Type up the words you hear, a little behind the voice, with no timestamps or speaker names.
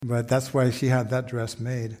but that's why she had that dress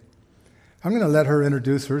made. I'm going to let her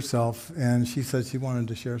introduce herself, and she said she wanted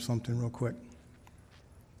to share something real quick.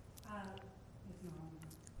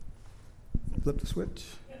 Flip the switch.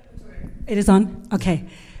 It is on? Okay.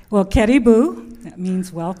 Well, karibu, that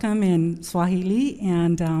means welcome in Swahili,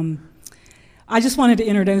 and I just wanted to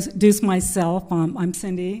introduce myself. I'm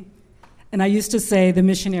Cindy, and I used to say the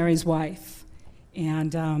missionary's wife,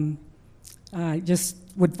 and I just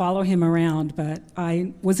would follow him around, but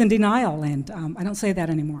I was in denial, and I don't say that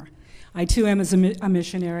anymore. I, too, am a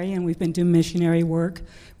missionary, and we've been doing missionary work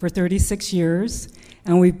for 36 years,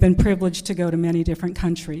 and we've been privileged to go to many different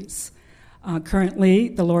countries. Currently,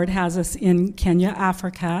 the Lord has us in Kenya,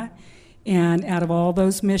 Africa, and out of all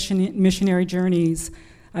those missionary journeys,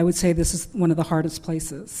 I would say this is one of the hardest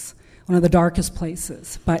places, one of the darkest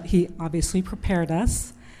places, but He obviously prepared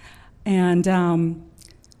us. And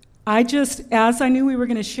I just, as I knew we were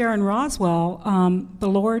going to share in Roswell, the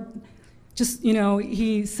Lord just,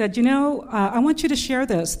 He said, I want you to share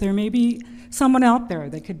this. There may be someone out there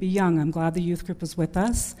that could be young. I'm glad the youth group was with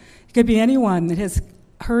us. It could be anyone that has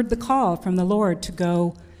heard the call from the Lord to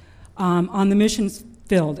go on the missions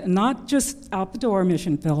field, and not just out the door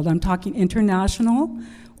mission field. I'm talking international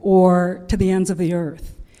or to the ends of the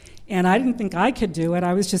earth. And I didn't think I could do it.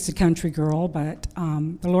 I was just a country girl, but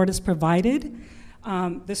the Lord has provided.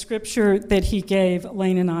 The scripture that He gave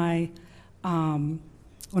Lane and I,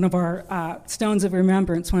 one of our stones of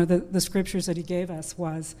remembrance, one of the scriptures that He gave us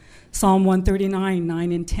was Psalm 139,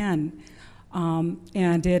 9 and 10.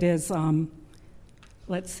 And it is,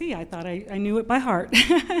 let's see, I thought I knew it by heart.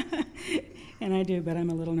 And I do, but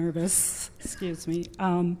I'm a little nervous. Excuse me.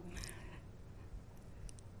 I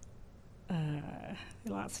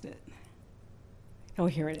lost it. Oh,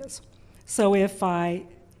 here it is. So if I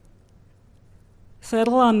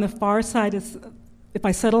settle on the far side of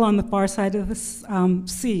the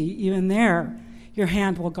sea, even there, your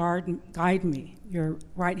hand will guide me. Your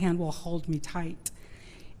right hand will hold me tight.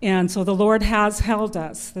 And so the Lord has held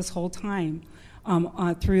us this whole time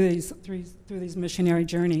through these missionary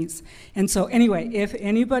journeys. And so anyway, if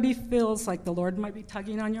anybody feels like the Lord might be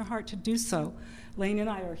tugging on your heart to do so, Lane and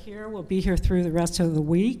I are here. We'll be here through the rest of the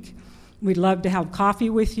week. We'd love to have coffee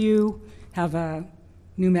with you, have a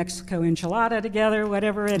New Mexico enchilada together,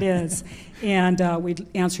 whatever it is. And we'd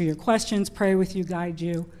answer your questions, pray with you, guide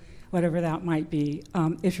you, whatever that might be.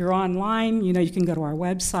 If you're online, you can go to our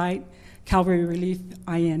website,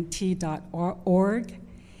 calvaryreliefint.org.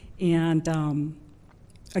 And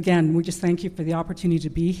again, we just thank you for the opportunity to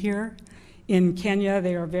be here. In Kenya,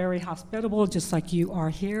 they are very hospitable, just like you are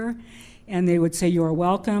here. And they would say you are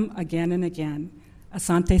welcome again and again.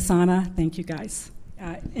 Asante sana. Thank you, guys.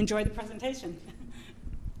 Enjoy the presentation.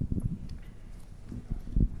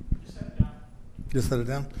 Just set it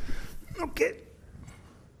down. Okay.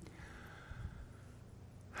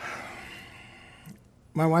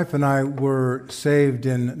 My wife and I were saved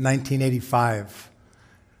in 1985,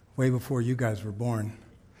 way before you guys were born.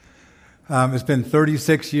 It's been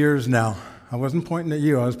 36 years now. I wasn't pointing at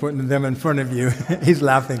you. I was pointing at them in front of you. He's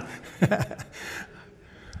laughing.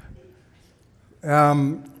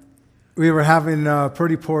 We were having a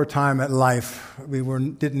pretty poor time at life. We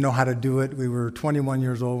didn't know how to do it. We were 21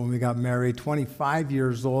 years old when we got married, 25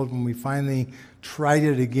 years old when we finally tried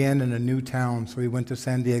it again in a new town. So we went to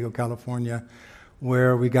San Diego, California,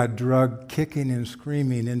 where we got drugged kicking and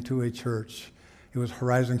screaming into a church. It was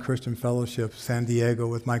Horizon Christian Fellowship, San Diego,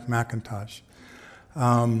 with Mike McIntosh.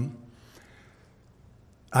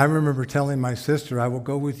 I remember telling my sister, I will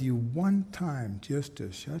go with you one time just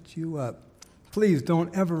to shut you up. Please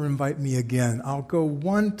don't ever invite me again. I'll go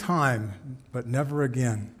one time, but never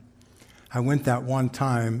again. I went that one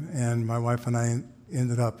time, and my wife and I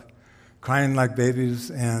ended up crying like babies,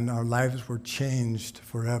 and our lives were changed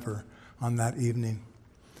forever on that evening.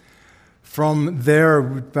 From there,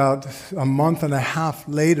 about a month and a half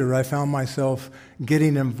later, I found myself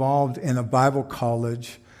getting involved in a Bible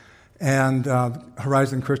college and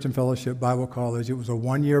Horizon Christian Fellowship Bible College. It was a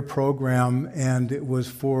one-year program, and it was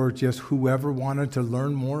for just whoever wanted to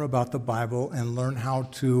learn more about the Bible and learn how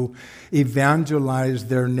to evangelize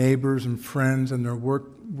their neighbors and friends and their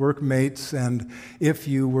workmates. And if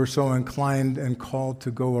you were so inclined and called to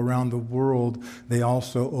go around the world, they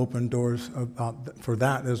also opened doors for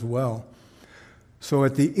that as well. So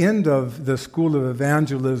at the end of the School of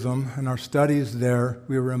Evangelism and our studies there,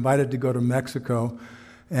 we were invited to go to Mexico.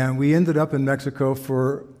 And we ended up in Mexico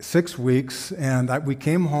for 6 weeks, and we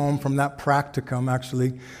came home from that practicum,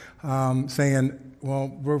 actually, saying, well,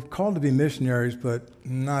 we're called to be missionaries, but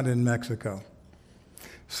not in Mexico.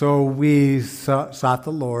 So we sought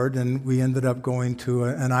the Lord, and we ended up going to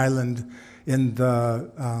an island in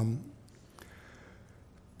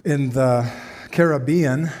the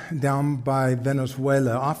Caribbean, down by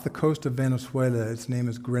Venezuela, off the coast of Venezuela. Its name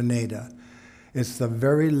is Grenada. It's the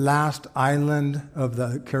very last island of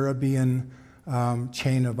the Caribbean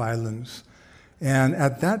chain of islands. And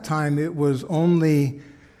at that time, it was only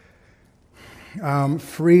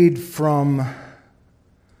freed from,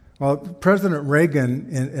 well, President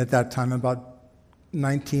Reagan at that time, about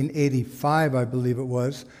 1985, I believe it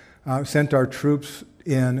was, sent our troops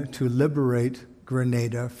in to liberate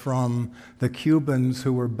Grenada from the Cubans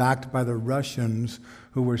who were backed by the Russians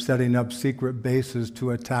who were setting up secret bases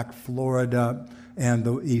to attack Florida and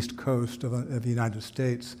the east coast of the United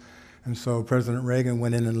States. And so President Reagan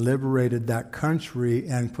went in and liberated that country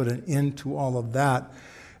and put an end to all of that.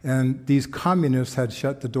 And these communists had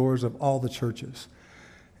shut the doors of all the churches.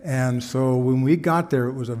 And so when we got there,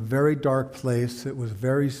 it was a very dark place. It was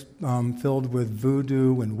very filled with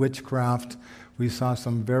voodoo and witchcraft. We saw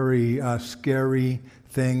some very scary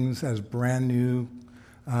things as brand new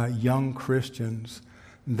young Christians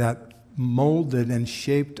that molded and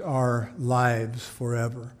shaped our lives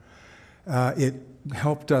forever. It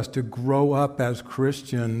helped us to grow up as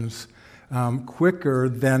Christians quicker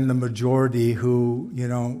than the majority who,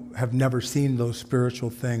 have never seen those spiritual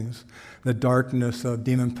things, the darkness of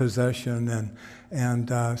demon possession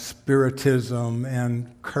and spiritism and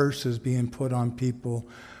curses being put on people.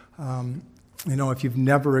 If you've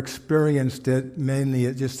never experienced it, mainly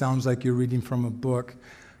it just sounds like you're reading from a book,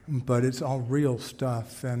 but it's all real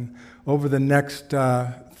stuff. And over the next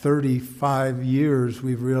 35 years,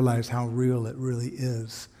 we've realized how real it really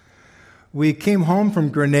is. We came home from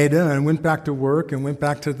Grenada and went back to work and went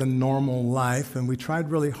back to the normal life, and we tried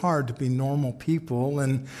really hard to be normal people,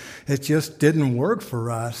 and it just didn't work for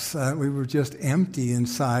us. We were just empty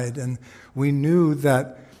inside, and we knew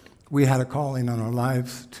that we had a calling on our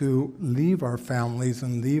lives to leave our families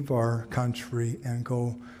and leave our country and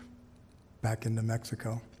go back into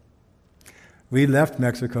Mexico. We left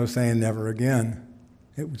Mexico saying never again.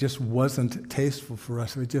 It just wasn't tasteful for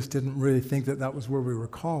us. We just didn't really think that was where we were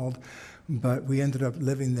called, but we ended up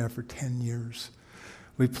living there for 10 years.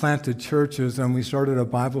 We planted churches and we started a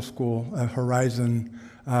Bible school, a Horizon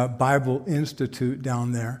Bible Institute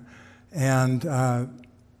down there. And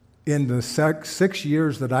in the 6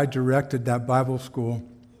 years that I directed that Bible school,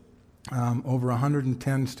 over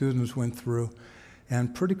 110 students went through,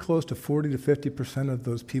 and pretty close to 40 to 50% of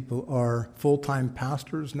those people are full-time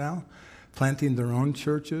pastors now, planting their own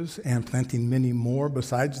churches and planting many more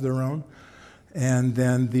besides their own. And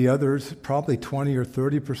then the others, probably 20 or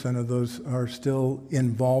 30% of those are still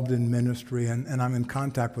involved in ministry, and I'm in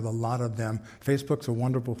contact with a lot of them. Facebook's a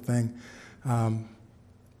wonderful thing.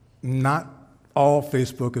 Not all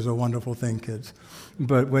Facebook is a wonderful thing, kids.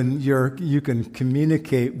 But when you can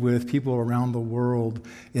communicate with people around the world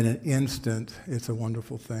in an instant, it's a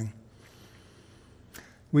wonderful thing.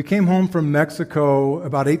 We came home from Mexico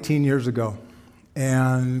about 18 years ago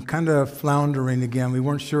and kind of floundering again. We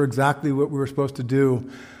weren't sure exactly what we were supposed to do.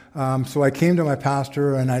 So I came to my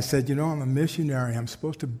pastor and I said, I'm a missionary. I'm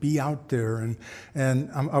supposed to be out there. And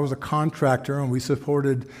I was a contractor, and we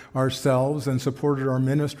supported ourselves and supported our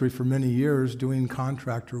ministry for many years doing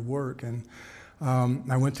contractor work. And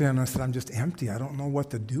I went to him and I said, I'm just empty. I don't know what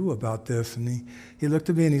to do about this. And he looked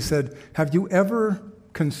at me and he said, have you ever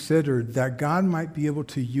considered that God might be able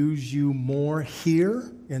to use you more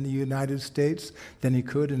here in the United States than he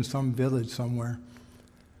could in some village somewhere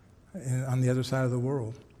on the other side of the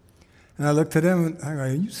world? And I looked at him and I go, are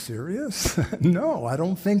you serious? No, I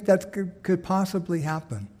don't think that could possibly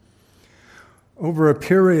happen. Over a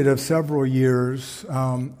period of several years,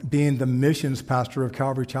 being the missions pastor of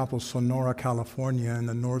Calvary Chapel, Sonora, California, in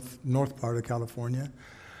the north part of California,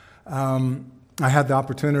 I had the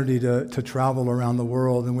opportunity to travel around the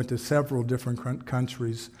world and went to several different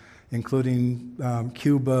countries, including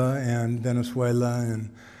Cuba and Venezuela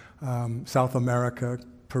and South America,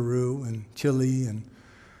 Peru and Chile, and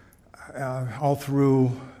all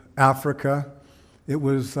through Africa. It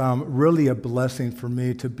was really a blessing for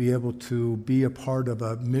me to be able to be a part of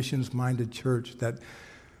a missions-minded church that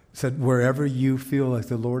said, wherever you feel like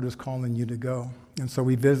the Lord is calling you to go. And so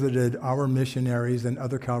we visited our missionaries and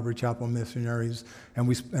other Calvary Chapel missionaries,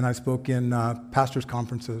 and I spoke in pastors'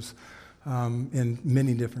 conferences in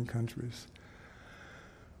many different countries.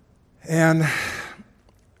 And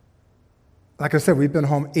like I said, we've been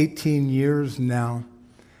home 18 years now.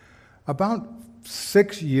 About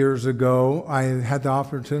 6 years ago, I had the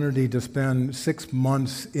opportunity to spend 6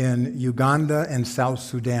 months in Uganda and South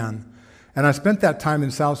Sudan. And I spent that time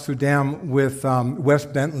in South Sudan with Wes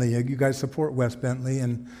Bentley. You guys support Wes Bentley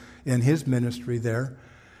and his ministry there.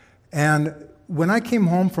 And when I came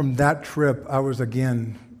home from that trip, I was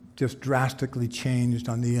again just drastically changed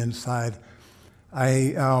on the inside.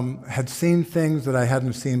 I had seen things that I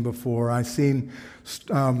hadn't seen before. I seen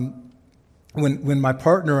when my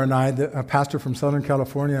partner and I, a pastor from Southern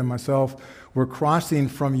California, and myself were crossing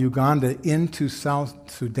from Uganda into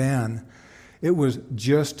South Sudan. It was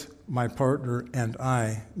just my partner and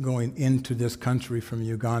I going into this country from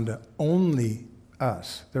Uganda. Only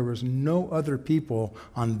us. There was no other people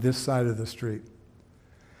on this side of the street.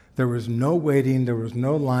 There was no waiting. There was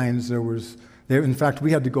no lines. In fact,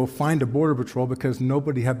 we had to go find a border patrol because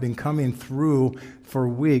nobody had been coming through for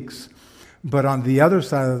weeks. But on the other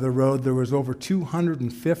side of the road, there was over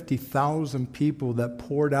 250,000 people that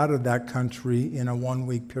poured out of that country in a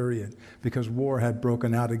 1-week period because war had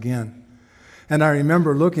broken out again. And I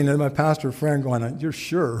remember looking at my pastor friend going, "You're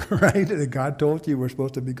sure, right? That God told you we're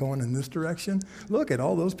supposed to be going in this direction? Look at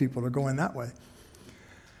all those people are going that way."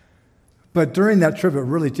 But during that trip, it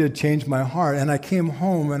really did change my heart. And I came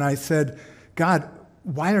home and I said, "God,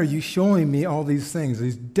 why are you showing me all these things,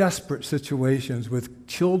 these desperate situations with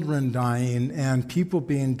children dying and people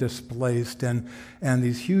being displaced and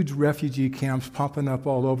these huge refugee camps popping up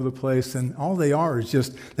all over the place?" And all they are is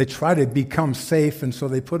just, they try to become safe, and so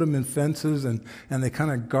they put them in fences and they kind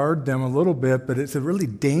of guard them a little bit, but it's a really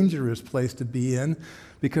dangerous place to be in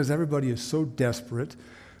because everybody is so desperate.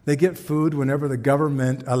 They get food whenever the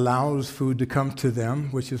government allows food to come to them,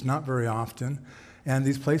 which is not very often. And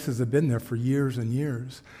these places have been there for years and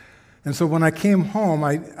years. And so when I came home,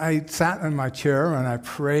 I sat in my chair and I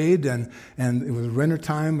prayed, and it was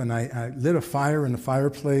wintertime, and I lit a fire in the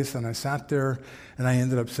fireplace, and I sat there, and I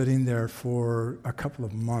ended up sitting there for a couple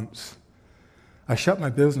of months. I shut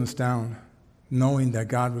my business down, knowing that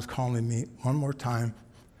God was calling me one more time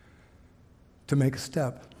to make a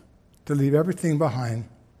step, to leave everything behind.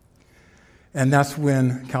 And that's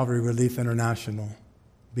when Calvary Relief International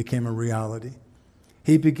became a reality.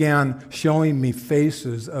 He began showing me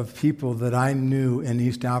faces of people that I knew in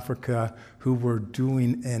East Africa who were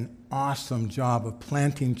doing an awesome job of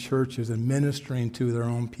planting churches and ministering to their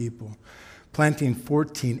own people, planting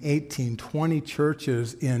 14, 18, 20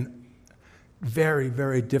 churches in very,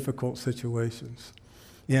 very difficult situations,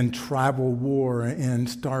 in tribal war, in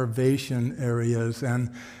starvation areas, and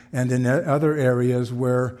in other areas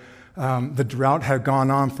where the drought had gone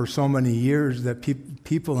on for so many years that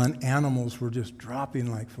people and animals were just dropping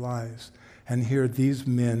like flies. And here these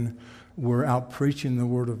men were out preaching the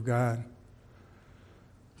Word of God.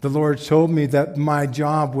 The Lord told me that my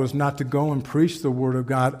job was not to go and preach the Word of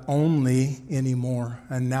God only anymore,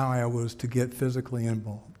 and now I was to get physically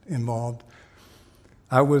involved.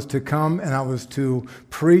 I was to come and I was to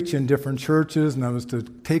preach in different churches, and I was to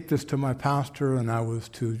take this to my pastor, and I was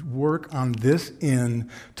to work on this end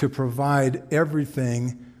to provide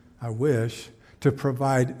everything, I wish, to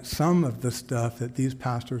provide some of the stuff that these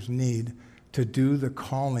pastors need to do the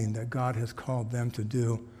calling that God has called them to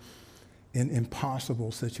do in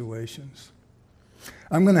impossible situations.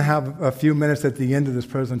 I'm going to have a few minutes at the end of this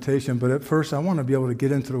presentation, but at first I want to be able to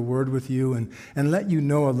get into the Word with you and let you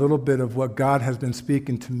know a little bit of what God has been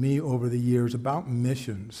speaking to me over the years about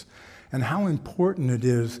missions and how important it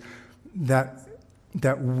is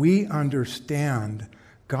that we understand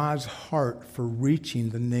God's heart for reaching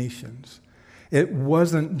the nations. It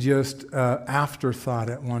wasn't just an afterthought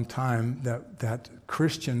at one time that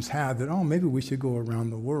Christians had that, oh, maybe we should go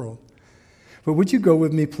around the world. But would you go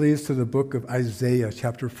with me, please, to the book of Isaiah,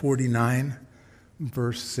 chapter 49,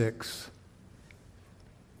 verse 6.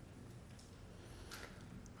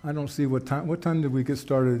 I don't see what time. What time did we get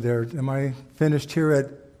started there? Am I finished here at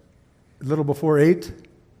a little before 8? Is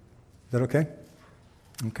that okay?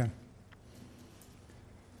 Okay.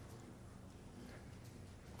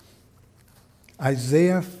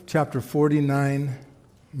 Isaiah chapter 49,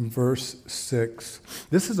 verse 6.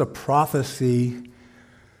 This is a prophecy.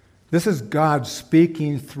 This is God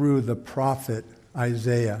speaking through the prophet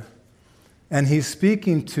Isaiah. And he's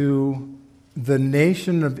speaking to the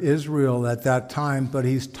nation of Israel at that time, but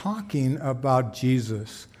he's talking about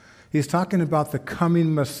Jesus. He's talking about the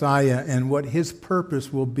coming Messiah and what his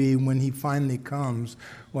purpose will be when he finally comes.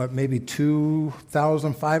 Maybe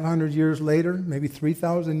 2,500 years later, maybe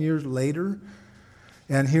 3,000 years later.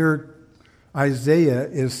 And here Isaiah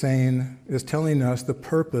is telling us the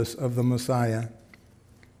purpose of the Messiah.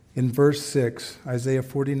 In verse 6, Isaiah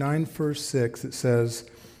 49, verse 6, it says,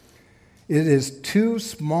 "It is too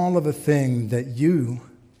small of a thing that you,"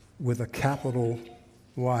 with a capital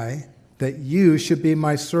Y, "that you should be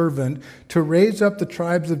my servant to raise up the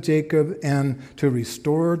tribes of Jacob and to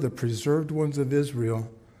restore the preserved ones of Israel.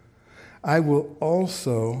 I will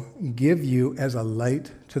also give you as a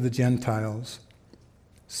light to the Gentiles,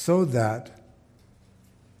 so that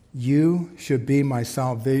you should be my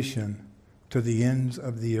salvation to the ends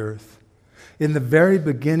of the earth. In the very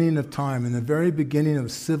beginning of time, in the very beginning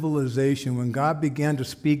of civilization, when God began to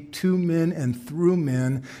speak to men and through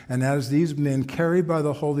men, and as these men, carried by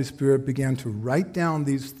the Holy Spirit, began to write down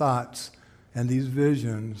these thoughts and these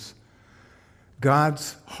visions,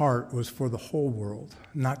 God's heart was for the whole world,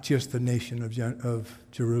 not just the nation of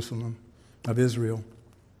Jerusalem, of Israel.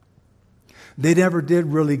 They never did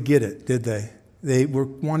really get it, did they? They were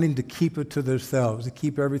wanting to keep it to themselves, to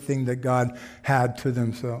keep everything that God had to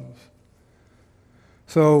themselves.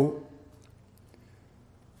 So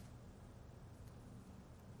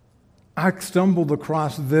I stumbled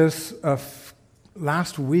across this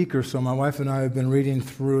last week or so. My wife and I have been reading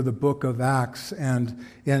through the book of Acts, and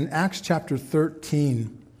in Acts chapter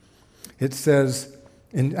 13, it says,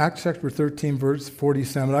 in Acts chapter 13, verse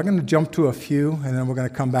 47, I'm going to jump to a few, and then we're going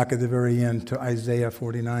to come back at the very end to Isaiah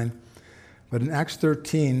 49. But in Acts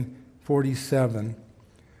 13, 47,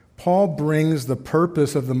 Paul brings the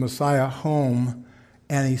purpose of the Messiah home,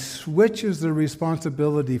 and he switches the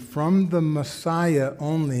responsibility from the Messiah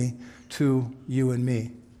only to you and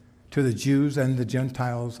me, to the Jews and the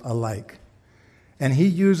Gentiles alike. And he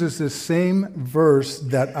uses the same verse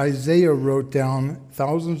that Isaiah wrote down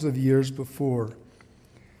thousands of years before.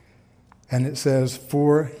 And it says,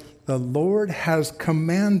 "For the Lord has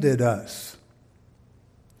commanded us,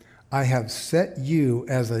 I have set you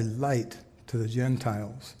as a light to the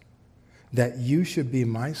Gentiles, that you should be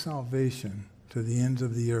my salvation to the ends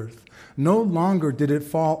of the earth." No longer did it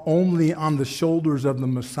fall only on the shoulders of the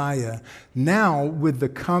Messiah. Now, with the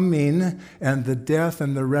coming and the death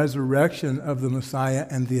and the resurrection of the Messiah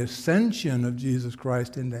and the ascension of Jesus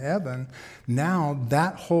Christ into heaven, now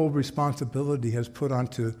that whole responsibility has put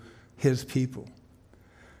onto his people.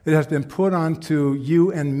 It has been put onto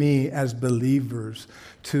you and me as believers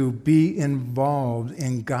to be involved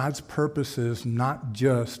in God's purposes, not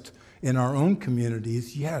just in our own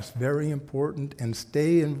communities. Yes, very important, and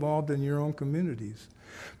stay involved in your own communities.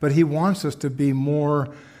 But he wants us to be more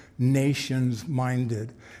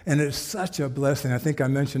nations-minded. And it's such a blessing. I think I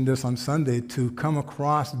mentioned this on Sunday, to come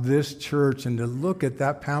across this church and to look at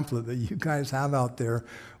that pamphlet that you guys have out there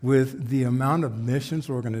with the amount of missions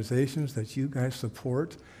organizations that you guys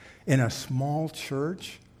support in a small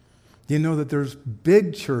church. You know that there's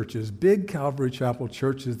big churches, big Calvary Chapel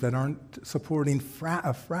churches that aren't supporting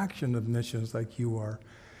a fraction of missions like you are.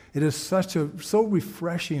 It is so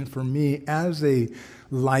refreshing for me as a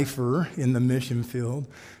lifer in the mission field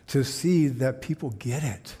to see that people get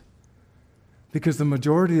it. Because the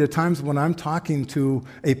majority of the times when I'm talking to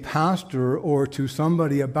a pastor or to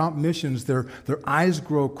somebody about missions, their eyes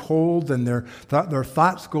grow cold and their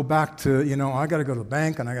thoughts go back to, I got to go to the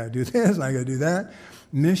bank and I got to do this and I got to do that.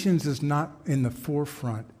 Missions is not in the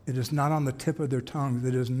forefront. It is not on the tip of their tongues.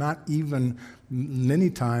 It is not even, many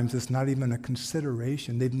times, it's not even a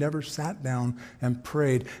consideration. They've never sat down and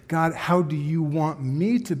prayed, God, how do you want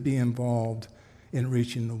me to be involved in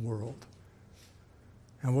reaching the world?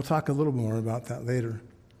 And we'll talk a little more about that later.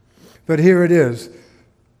 But here it is.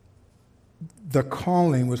 The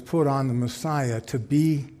calling was put on the Messiah to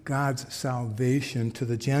be God's salvation to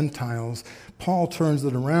the Gentiles. Paul turns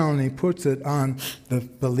it around and he puts it on the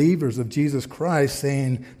believers of Jesus Christ,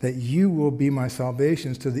 saying that you will be my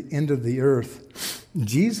salvations to the end of the earth.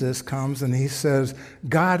 Jesus comes and he says,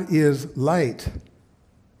 God is light.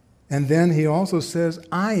 And then he also says,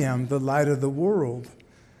 I am the light of the world.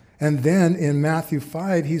 And then in Matthew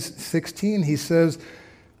 5:16, he says,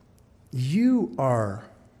 you are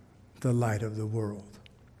the light of the world.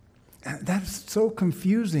 And that's so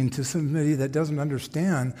confusing to somebody that doesn't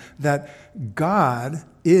understand that God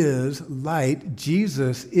is light,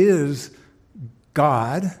 Jesus is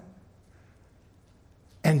God,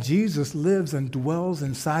 and Jesus lives and dwells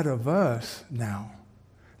inside of us now.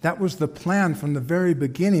 That was the plan from the very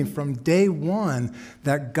beginning, from day one,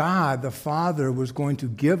 that God the Father was going to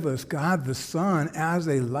give us God the Son as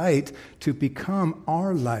a light to become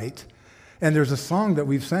our light. And there's a song that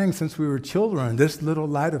we've sang since we were children, This Little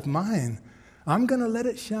Light of Mine, I'm going to let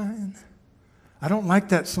it shine. I don't like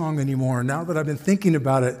that song anymore. Now that I've been thinking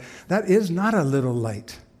about it, that is not a little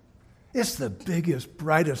light. It's the biggest,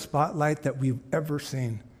 brightest spotlight that we've ever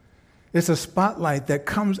seen. It's a spotlight that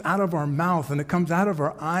comes out of our mouth, and it comes out of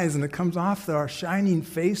our eyes, and it comes off our shining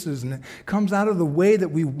faces, and it comes out of the way that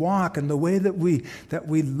we walk, and the way that we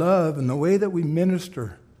love, and the way that we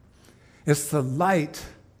minister. It's the light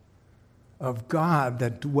of God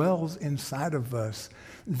that dwells inside of us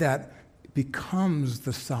that becomes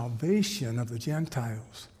the salvation of the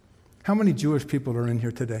Gentiles. How many Jewish people are in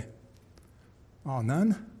here today? Oh,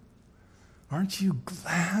 none? Aren't you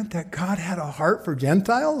glad that God had a heart for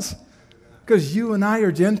Gentiles? Because you and I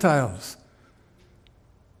are Gentiles.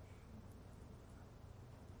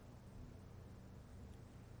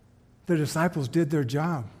 The disciples did their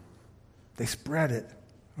job. They spread it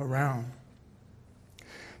around.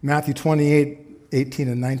 Matthew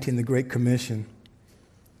 28:18 and 19, the Great Commission.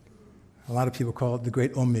 A lot of people call it the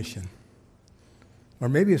Great Omission. Or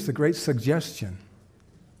maybe it's the Great Suggestion.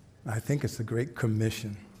 I think it's the Great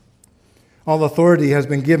Commission. All authority has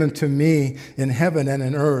been given to me in heaven and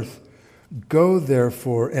in earth. Go,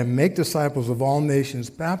 therefore, and make disciples of all nations,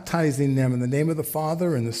 baptizing them in the name of the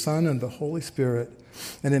Father and the Son and the Holy Spirit.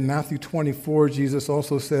 And in Matthew 24, Jesus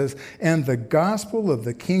also says, and the gospel of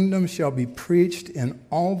the kingdom shall be preached in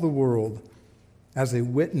all the world as a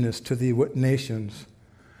witness to the nations,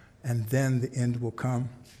 and then the end will come.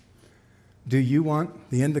 Do you want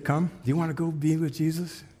the end to come? Do you want to go be with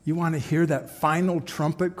Jesus? You want to hear that final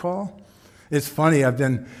trumpet call? It's funny, I've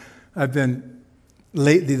been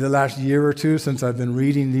lately, the last year or two, since I've been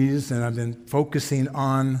reading these, and I've been focusing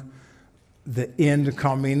on the end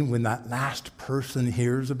coming when that last person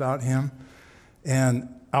hears about him. And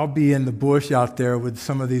I'll be in the bush out there with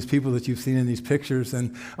some of these people that you've seen in these pictures,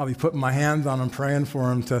 and I'll be putting my hands on them, praying for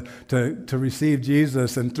them to receive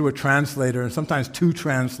Jesus, and through a translator, and sometimes two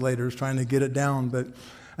translators trying to get it down.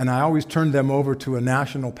 And I always turn them over to a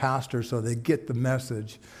national pastor so they get the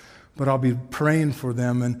message. But I'll be praying for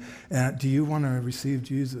them. And do you want to receive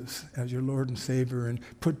Jesus as your Lord and Savior? And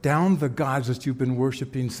put down the gods that you've been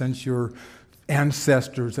worshiping since your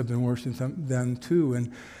ancestors have been worshiping them too.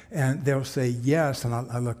 And they'll say yes. And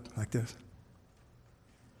I look like this.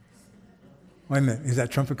 Wait a minute. Is that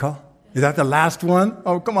trumpet call? Is that the last one?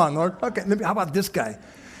 Oh, come on, Lord. Okay, how about this guy?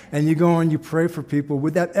 And you go and you pray for people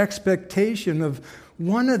with that expectation of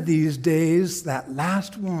one of these days, that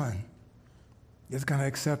last one is going to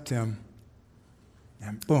accept him.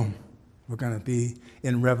 And boom, we're going to be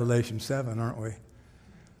in Revelation 7, aren't we?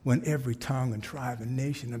 When every tongue and tribe and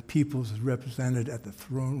nation and peoples is represented at the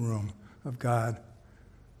throne room of God,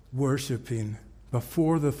 worshiping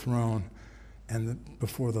before the throne and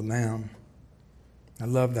before the Lamb. I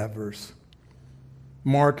love that verse.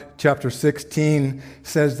 Mark chapter 16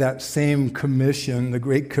 says that same commission, the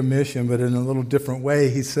Great Commission, but in a little different way.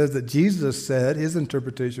 He says that Jesus said, his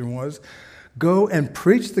interpretation was, go and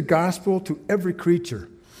preach the gospel to every creature.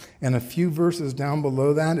 And a few verses down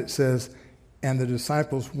below that, it says, and the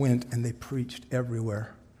disciples went and they preached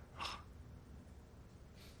everywhere.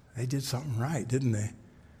 They did something right, didn't they?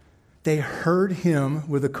 They heard him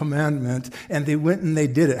with a commandment, and they went and they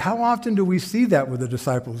did it. How often do we see that with the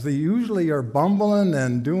disciples? They usually are bumbling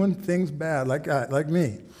and doing things bad, like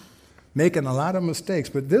me, making a lot of mistakes.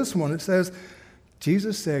 But this one, it says,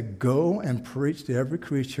 Jesus said, go and preach to every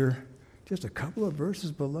creature. Just a couple of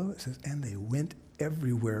verses below, it says, and they went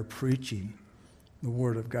everywhere preaching the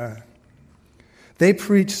word of God. They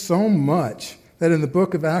preached so much that in the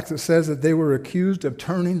book of Acts it says that they were accused of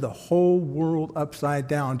turning the whole world upside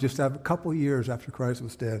down just a couple years after Christ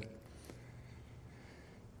was dead.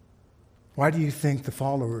 Why do you think the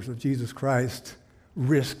followers of Jesus Christ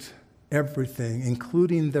risked everything,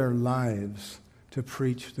 including their lives, to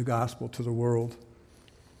preach the gospel to the world?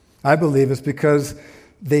 I believe it's because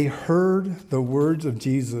they heard the words of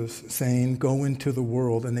Jesus saying, go into the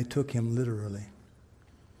world, and they took him literally.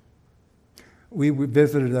 We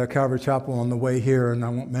visited Calvary Chapel on the way here, and I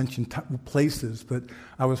won't mention places, but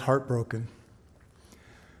I was heartbroken.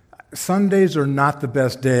 Sundays are not the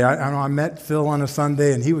best day. I met Phil on a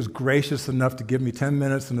Sunday, and he was gracious enough to give me 10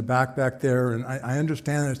 minutes in the back there, and I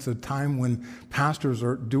understand it's a time when pastors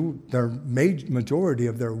do their majority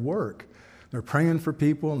of their work. They're praying for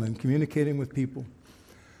people and communicating with people.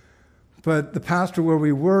 But the pastor where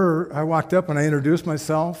we were, I walked up and I introduced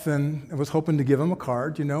myself, and I was hoping to give him a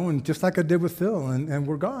card, and just like I did with Phil, and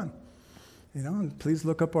we're gone. And please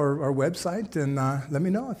look up our website and let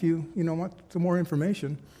me know if you want some more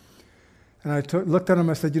information. And I looked at him,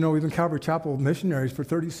 I said, we've been Calvary Chapel missionaries for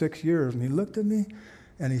 36 years. And he looked at me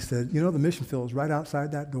and he said, the mission field is right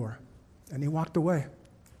outside that door. And he walked away.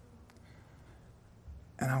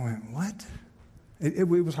 And I went, what? It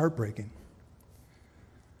was heartbreaking.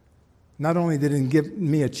 Not only did it give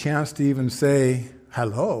me a chance to even say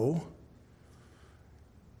hello,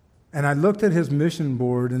 and I looked at his mission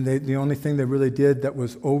board, and the only thing they really did that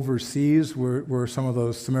was overseas were some of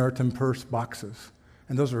those Samaritan purse boxes.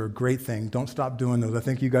 And those are a great thing. Don't stop doing those. I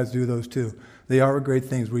think you guys do those too. They are great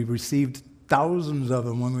things. We received thousands of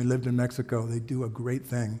them when we lived in Mexico. They do a great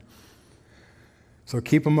thing. So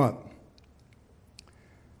keep them up.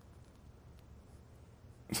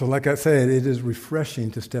 So like I said, it is refreshing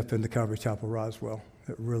to step into Calvary Chapel Roswell.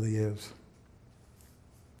 It really is.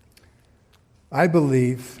 I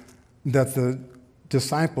believe that the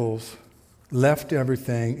disciples left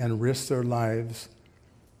everything and risked their lives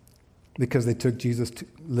because they took Jesus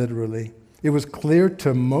literally. It was clear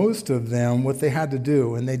to most of them what they had to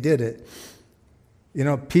do, and they did it. You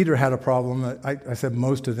know, Peter had a problem. I said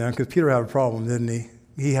most of them because Peter had a problem, didn't he?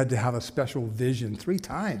 He had to have a special vision 3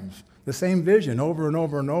 times. The same vision over and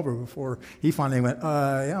over and over before he finally went,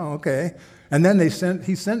 yeah, okay. And then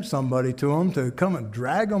he sent somebody to him to come and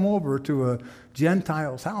drag him over to a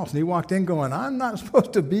Gentile's house. And he walked in going, I'm not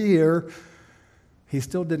supposed to be here. He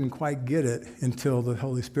still didn't quite get it until the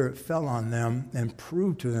Holy Spirit fell on them and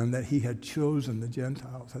proved to them that he had chosen the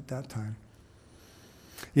Gentiles at that time.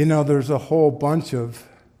 You know, there's a whole bunch of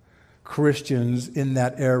Christians in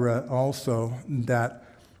that era also that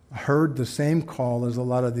heard the same call as a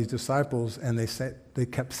lot of these disciples, and they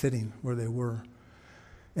kept sitting where they were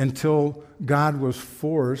until God was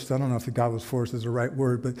forced. I don't know if God was forced is the right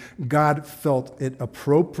word, but God felt it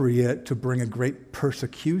appropriate to bring a great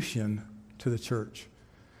persecution to the church.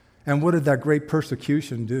 And what did that great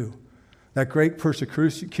persecution do? That great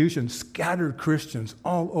persecution scattered Christians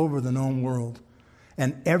all over the known world.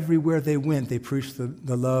 And everywhere they went, they preached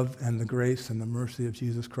the love and the grace and the mercy of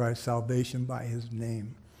Jesus Christ, salvation by his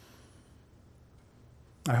name.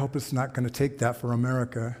 I hope it's not going to take that for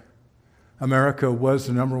America. America was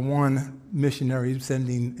the number 1 missionary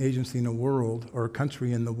sending agency in the world, or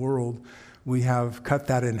country in the world. We have cut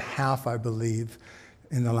that in half, I believe,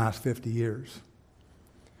 in the last 50 years.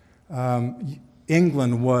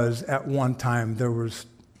 England was, at one time, there was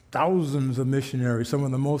thousands of missionaries. Some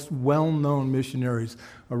of the most well-known missionaries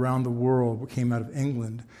around the world came out of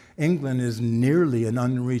England. England is nearly an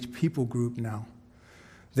unreached people group now.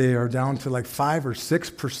 They are down to like 5 or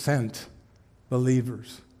 6%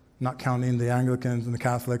 believers, not counting the Anglicans and the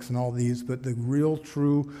Catholics and all these, but the real,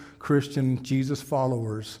 true Christian Jesus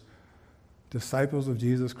followers, disciples of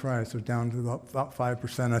Jesus Christ, are down to about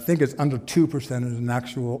 5%. I think it's under 2% is an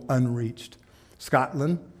actual unreached.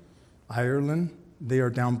 Scotland, Ireland, they are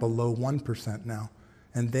down below 1% now.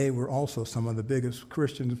 And they were also some of the biggest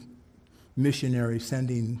Christian missionary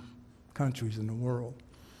sending countries in the world.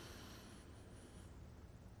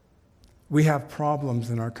 We have problems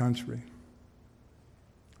in our country.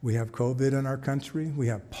 We have COVID in our country. We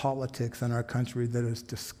have politics in our country that is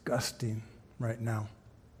disgusting right now.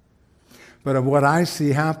 But what I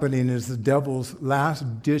see happening is the devil's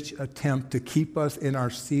last-ditch attempt to keep us in our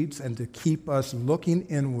seats and to keep us looking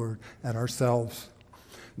inward at ourselves.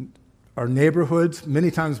 Our neighborhoods, many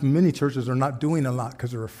times, many churches are not doing a lot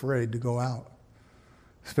because they're afraid to go out,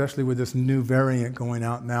 especially with this new variant going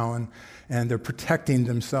out now, and they're protecting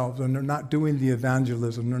themselves, and they're not doing the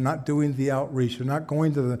evangelism, they're not doing the outreach, they're not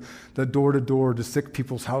going to the door-to-door to sick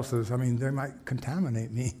people's houses. I mean, they might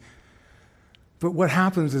contaminate me. But what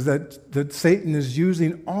happens is that Satan is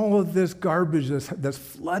using all of this garbage that's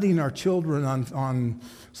flooding our children on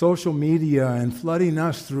social media and flooding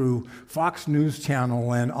us through Fox News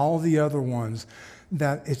Channel and all the other ones,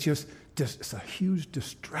 that it's just it's a huge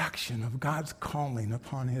distraction of God's calling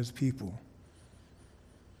upon his people.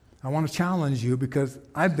 I want to challenge you because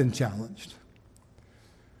I've been challenged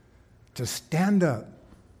to stand up,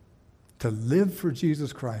 to live for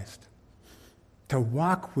Jesus Christ, to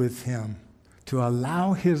walk with him, to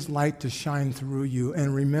allow his light to shine through you.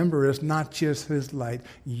 And remember, it's not just his light.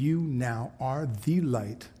 You now are the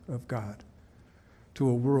light of God to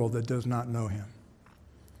a world that does not know him.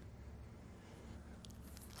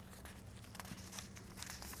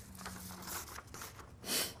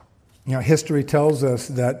 You know, history tells us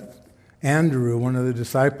that Andrew, one of the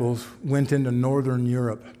disciples, went into northern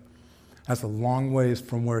Europe. That's a long ways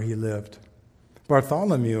from where he lived.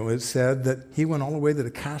 Bartholomew, it said that he went all the way to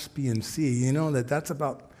the Caspian Sea. You know that's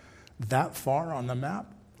about that far on the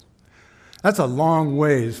map? That's a long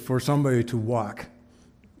ways for somebody to walk.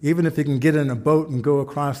 Even if you can get in a boat and go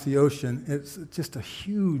across the ocean, it's just a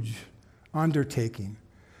huge undertaking.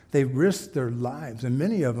 They risked their lives, and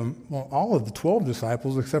many of them, well, all of the 12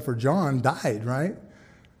 disciples except for John died, right?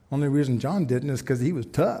 Only reason John didn't is because he was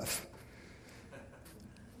tough.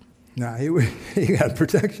 Nah, he had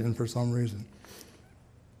protection for some reason.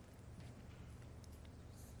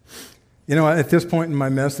 You know, at this point in my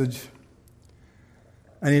message,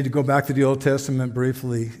 I need to go back to the Old Testament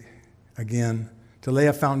briefly again to lay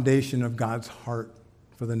a foundation of God's heart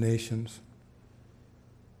for the nations.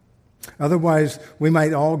 Otherwise, we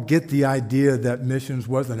might all get the idea that missions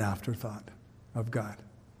was an afterthought of God.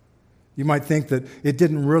 You might think that it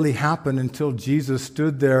didn't really happen until Jesus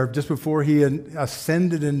stood there just before he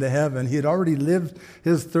ascended into heaven. He had already lived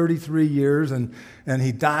his 33 years, and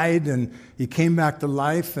he died, and he came back to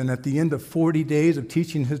life. And at the end of 40 days of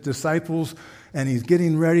teaching his disciples, and he's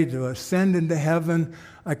getting ready to ascend into heaven,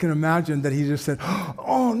 I can imagine that he just said,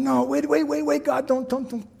 "Oh, no, wait, God, don't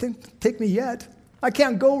take me yet. I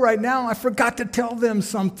can't go right now. I forgot to tell them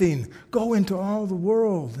something. Go into all the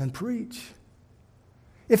world and preach.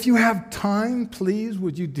 If you have time, please,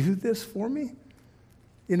 would you do this for me?"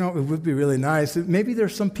 You know, it would be really nice. Maybe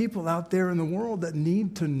there's some people out there in the world that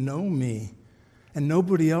need to know me, and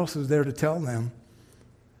nobody else is there to tell them.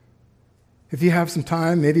 If you have some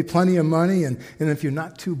time, maybe plenty of money, and if you're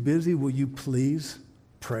not too busy, will you please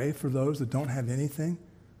pray for those that don't have anything?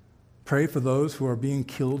 Pray for those who are being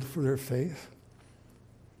killed for their faith?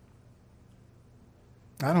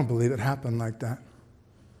 I don't believe it happened like that.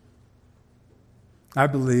 I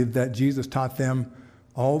believe that Jesus taught them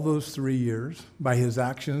all those 3 years by his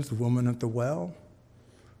actions, the woman at the well.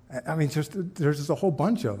 I mean, there's just a whole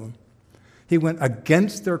bunch of them. He went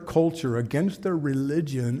against their culture, against their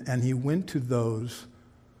religion, and he went to those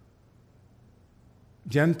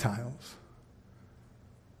Gentiles.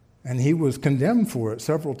 And he was condemned for it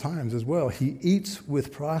several times as well. He eats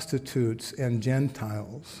with prostitutes and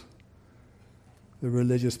Gentiles, the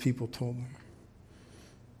religious people told him.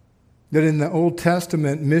 That in the Old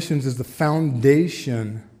Testament, missions is the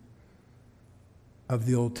foundation of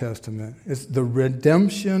the Old Testament. It's the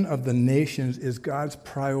redemption of the nations is God's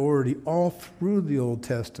priority all through the Old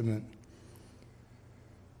Testament.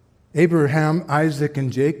 Abraham, Isaac,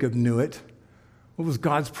 and Jacob knew it. What was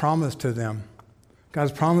God's promise to them?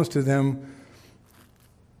 God's promise to them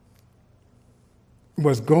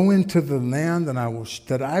was, "Go into the land that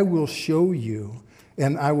I will show you,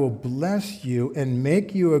 and I will bless you and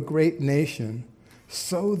make you a great nation,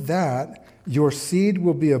 so that your seed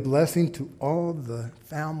will be a blessing to all the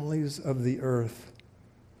families of the earth."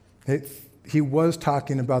 He was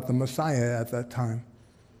talking about the Messiah at that time.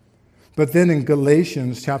 But then in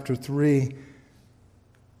Galatians chapter 3,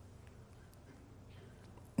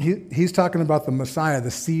 he's talking about the Messiah, the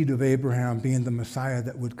seed of Abraham being the Messiah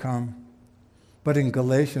that would come. But in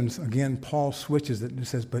Galatians, again, Paul switches it and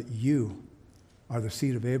says, "But you are the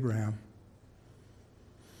seed of Abraham."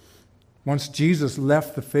 Once Jesus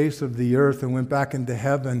left the face of the earth and went back into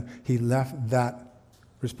heaven, he left that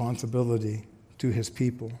responsibility to his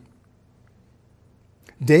people.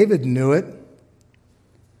 David knew it.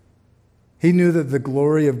 He knew that the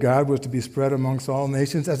glory of God was to be spread amongst all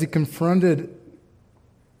nations. As he confronted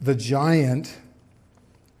the giant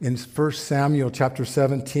in 1 Samuel chapter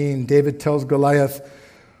 17, David tells Goliath,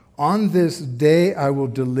 "On this day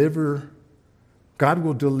God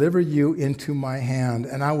will deliver you into my hand,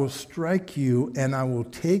 and I will strike you, and I will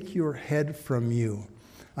take your head from you."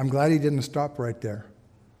 I'm glad he didn't stop right there.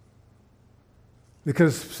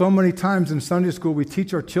 Because so many times in Sunday school, we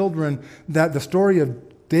teach our children that the story of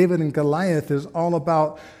David and Goliath is all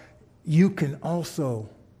about you can also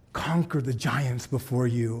conquer the giants before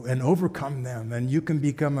you and overcome them, and you can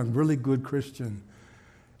become a really good Christian.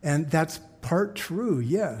 And that's part true,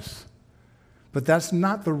 yes. But that's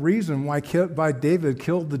not the reason why David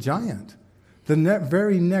killed the giant. The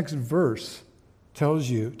very next verse tells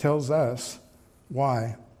us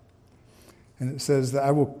why. And it says that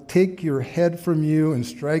I will take your head from you and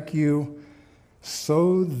strike you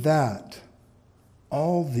so that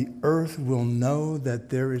all the earth will know that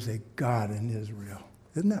there is a God in Israel.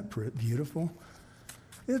 Isn't that beautiful?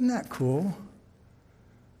 Isn't that cool?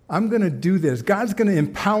 I'm going to do this. God's going to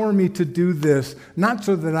empower me to do this, not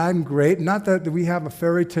so that I'm great, not that we have a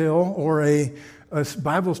fairy tale or a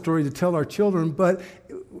Bible story to tell our children, but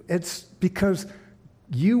it's because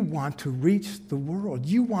you want to reach the world.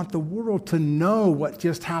 You want the world to know what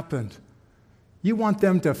just happened. You want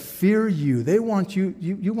them to fear you. They want you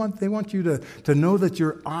to know that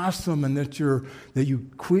you're awesome and that you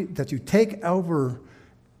take over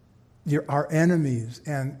our enemies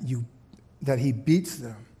and that he beats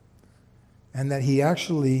them. And that he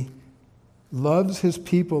actually loves his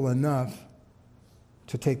people enough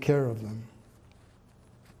to take care of them.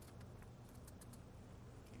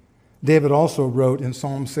 David also wrote in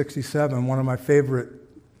Psalm 67, one of my favorite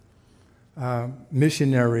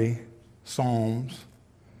missionary psalms.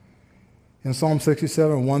 In Psalm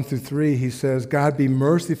 67, 1-3, he says, "God be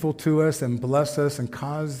merciful to us and bless us and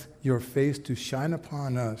cause your face to shine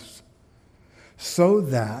upon us, so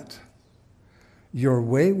that your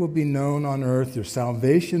way will be known on earth, your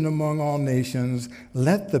salvation among all nations.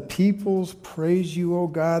 Let the peoples praise you, O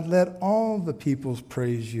God. Let all the peoples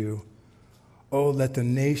praise you. Oh, let the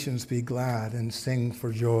nations be glad and sing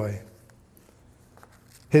for joy."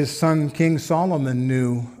 His son, King Solomon,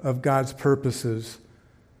 knew of God's purposes.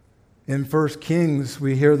 In 1 Kings,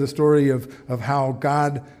 we hear the story of how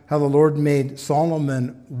the Lord made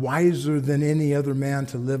Solomon wiser than any other man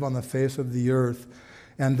to live on the face of the earth.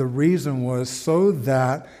 And the reason was so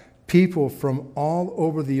that people from all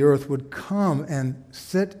over the earth would come and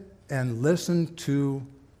sit and listen to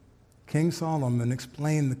King Solomon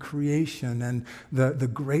explain the creation and the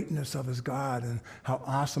greatness of his God and how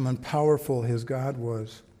awesome and powerful his God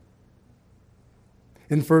was.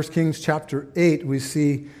 In 1 Kings chapter 8, we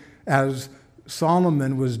see as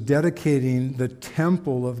Solomon was dedicating the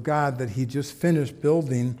temple of God that he just finished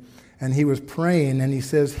building, and he was praying, and he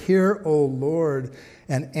says, "Hear, O Lord,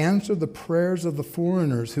 and answer the prayers of the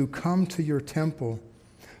foreigners who come to your temple,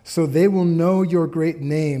 so they will know your great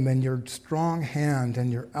name and your strong hand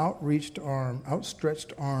and your outstretched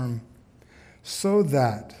arm, so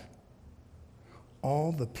that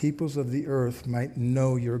all the peoples of the earth might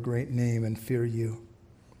know your great name and fear you."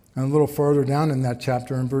 And a little farther down in that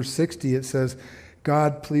chapter, in verse 60, it says,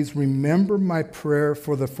 "God, please remember my prayer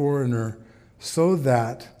for the foreigner, so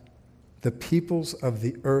that the peoples of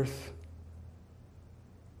the earth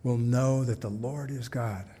will know that the Lord is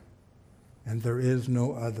God, and there is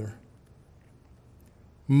no other."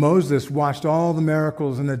 Moses watched all the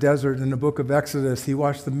miracles in the desert in the book of Exodus. He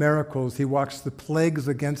watched the miracles. He watched the plagues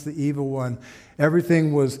against the evil one.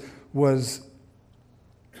 Everything was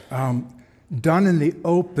done in the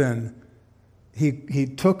open. He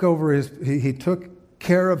took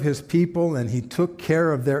care of his people, and he took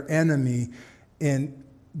care of their enemy in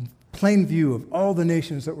plain view of all the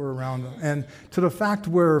nations that were around them. And to the fact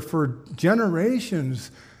where for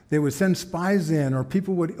generations they would send spies in, or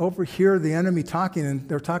people would overhear the enemy talking, and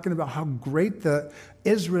they're talking about how great the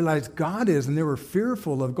Israelites' God is, and they were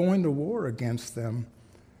fearful of going to war against them.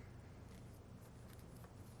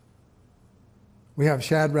 We have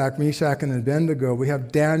Shadrach, Meshach, and Abednego. We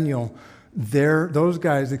have Daniel. Those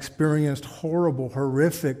guys experienced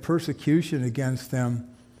horrific persecution against them.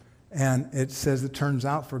 And it says it turns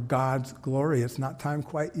out for God's glory. It's not time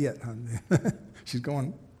quite yet, honey. She's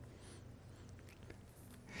going.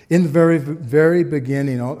 In the very, very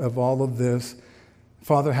beginning of all of this,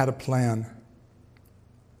 Father had a plan.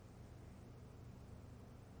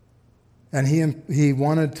 And he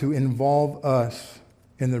wanted to involve us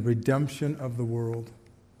in the redemption of the world.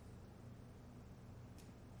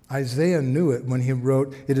 Isaiah knew it when he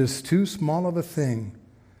wrote, "It is too small of a thing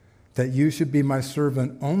that you should be my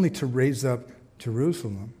servant only to raise up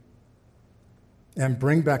Jerusalem and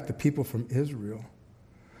bring back the people from Israel.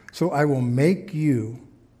 So I will make you,"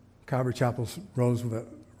 Calvary Chapel's Roswell,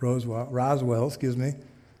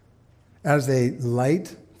 "as a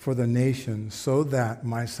light for the nations, so that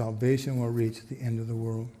my salvation will reach the end of the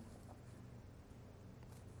world."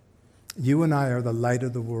 You and I are the light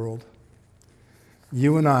of the world.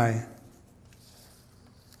 You and I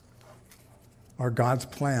are God's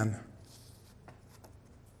plan.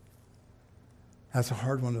 That's a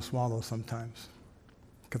hard one to swallow sometimes,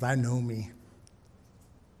 because I know me.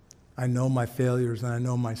 I know my failures and I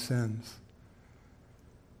know my sins.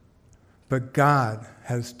 But God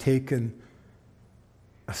has taken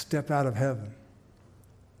a step out of heaven,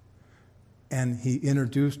 and he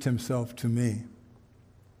introduced himself to me.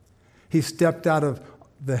 He stepped out of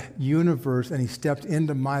the universe and he stepped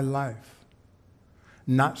into my life.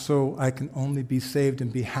 Not so I can only be saved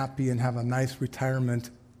and be happy and have a nice retirement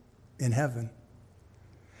in heaven.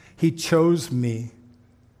 He chose me,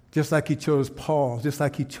 just like he chose Paul, just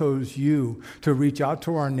like he chose you, to reach out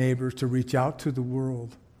to our neighbors, to reach out to the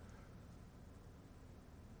world.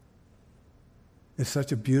 It's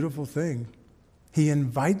such a beautiful thing. He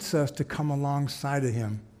invites us to come alongside of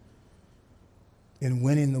him in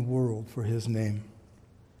winning the world for his name.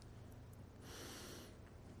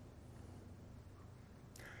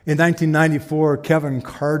 In 1994, Kevin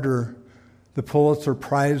Carter, the Pulitzer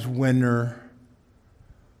Prize winner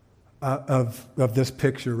of this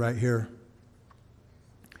picture right here,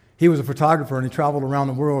 he was a photographer and he traveled around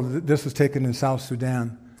the world. This was taken in South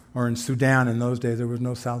Sudan, or in Sudan in those days. There was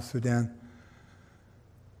no South Sudan.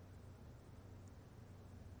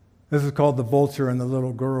 This is called The Vulture and the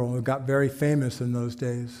Little Girl. It got very famous in those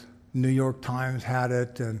days. New York Times had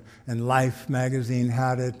it, and Life magazine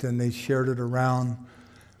had it, and they shared it around.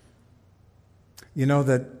 You know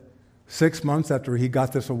that 6 months after he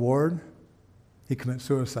got this award, he committed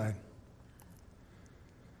suicide.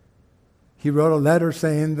 He wrote a letter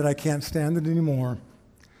saying that I can't stand it anymore,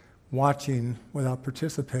 watching without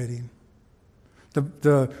participating.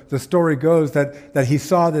 The story goes that he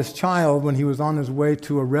saw this child when he was on his way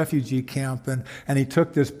to a refugee camp, and he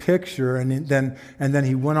took this picture, and then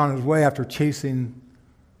he went on his way after chasing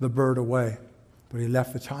the bird away, but he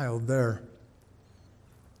left the child there.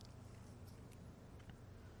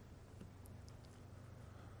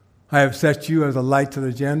 I have set you as a light to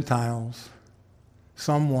the Gentiles.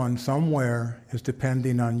 Someone, somewhere, is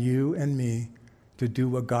depending on you and me to do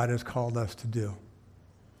what God has called us to do.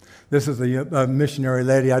 This is a missionary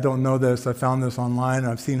lady. I don't know this. I found this online.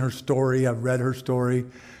 I've seen her story. I've read her story.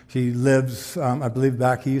 She lives, I believe,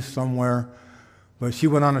 back east somewhere. But she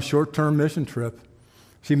went on a short-term mission trip.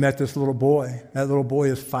 She met this little boy. That little boy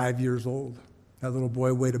is 5 years old. That little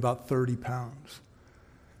boy weighed about 30 pounds.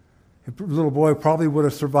 The little boy probably would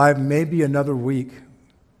have survived maybe another week,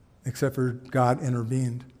 except for God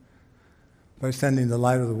intervened by sending the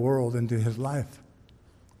light of the world into his life.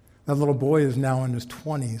 That little boy is now in his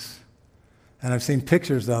 20s, and I've seen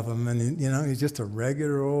pictures of him, and he's just a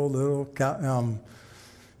regular old little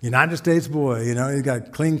United States boy. He's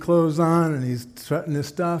got clean clothes on, and he's strutting his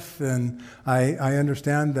stuff, and I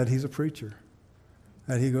understand that he's a preacher,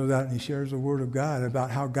 that he goes out and he shares the word of God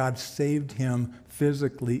about how God saved him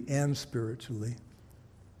physically and spiritually.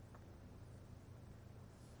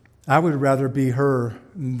 I would rather be her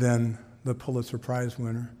than the Pulitzer Prize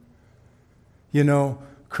winner.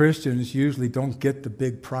 Christians usually don't get the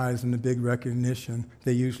big prize and the big recognition.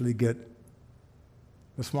 They usually get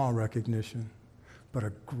the small recognition, but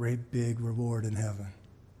a great big reward in heaven.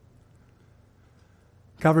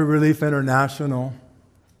 Calvary Relief International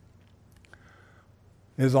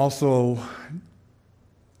is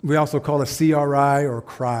we also call it CRI or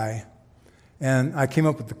cry. And I came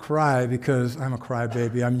up with the cry because I'm a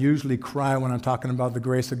crybaby. I'm usually cry when I'm talking about the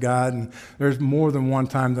grace of God. And there's more than one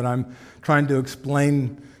time that I'm trying to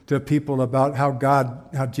explain to people about how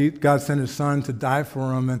God sent his son to die for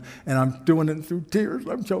them. And I'm doing it through tears.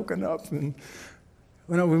 I'm choking up. And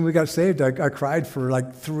when we got saved, I cried for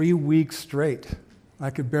like 3 weeks straight.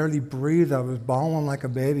 I could barely breathe. I was bawling like a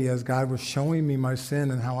baby as God was showing me my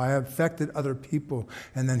sin and how I had affected other people,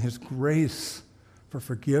 and then his grace for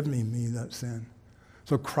forgiving me that sin.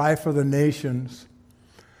 So cry for the nations.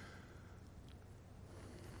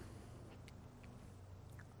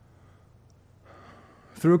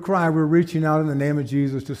 Through cry, we're reaching out in the name of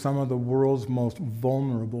Jesus to some of the world's most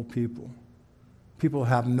vulnerable people. People who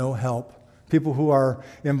have no help. People who are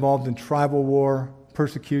involved in tribal war,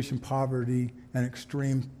 persecution, poverty, and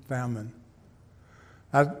extreme famine.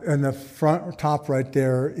 And the front top right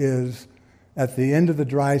there is at the end of the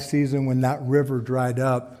dry season when that river dried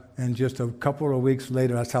up, and just a couple of weeks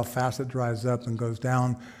later, that's how fast it dries up and goes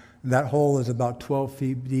down. That hole is about 12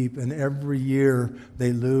 feet deep, and every year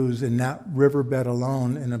they lose, in that riverbed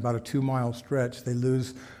alone, in about a 2-mile stretch, they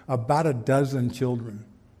lose about a dozen children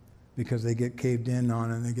because they get caved in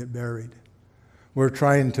on and they get buried. We're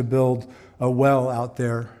trying to build a well out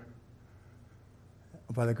there.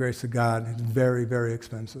 By the grace of God, it's very, very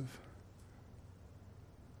expensive.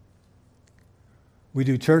 We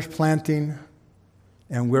do church planting,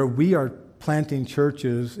 and where we are planting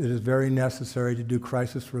churches, it is very necessary to do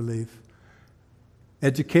crisis relief.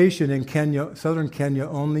 Education in Kenya, southern Kenya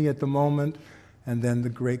only at the moment, and then the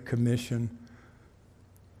Great Commission.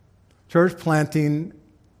 Church planting,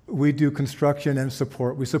 we do construction and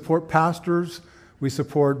support. We support pastors, we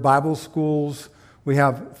support Bible schools. We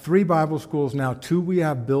have 3 Bible schools now. 2 we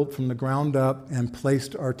have built from the ground up and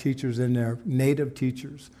placed our teachers in there, native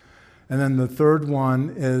teachers. And then the third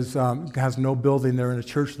one has no building. They're in a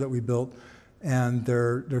church that we built, and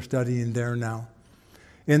they're studying there now.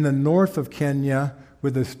 In the north of Kenya,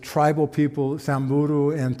 with the tribal people,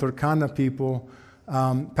 Samburu and Turkana people,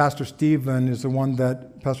 Pastor Stephen is the one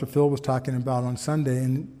that Pastor Phil was talking about on Sunday,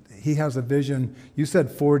 and he has a vision. You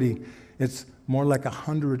said 40. It's more like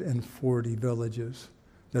 140 villages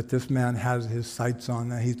that this man has his sights on,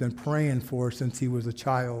 that he's been praying for since he was a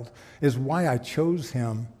child, is why I chose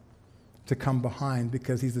him to come behind,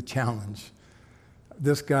 because he's a challenge.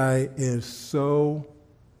 This guy is so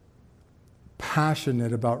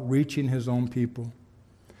passionate about reaching his own people.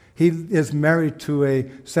 He is married to a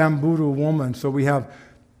Samburu woman, so we have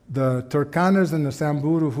the Turkanas and the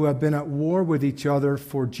Samburu who have been at war with each other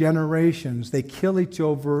for generations. They kill each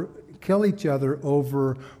other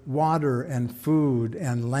over water and food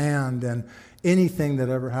and land and anything that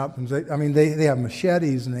ever happens. They have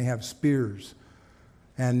machetes and they have spears.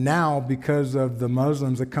 And now, because of the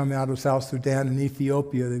Muslims that come out of South Sudan and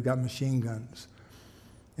Ethiopia, they've got machine guns.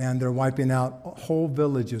 And they're wiping out whole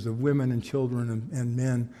villages of women and children and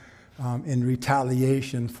men in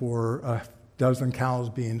retaliation for a dozen cows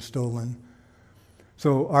being stolen.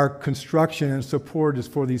 So our construction and support is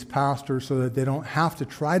for these pastors so that they don't have to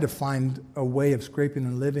try to find a way of scraping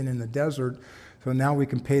and living in the desert. So now we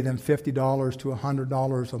can pay them $50 to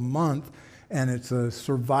 $100 a month, and it's a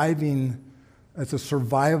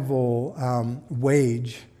survival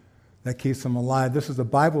wage that keeps them alive. This is a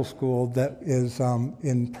Bible school that is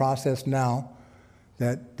in process now.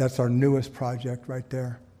 That's our newest project right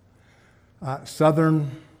there. Southern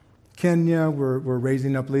Kenya, we're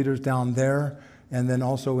raising up leaders down there, and then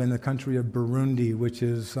also in the country of Burundi, which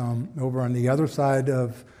is over on the other side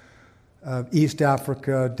of East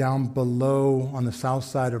Africa, down below on the south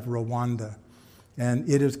side of Rwanda. And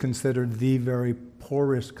it is considered the very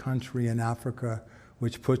poorest country in Africa,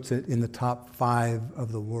 which puts it in the top 5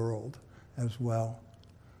 of the world as well.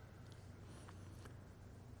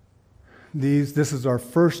 This is our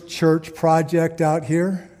first church project out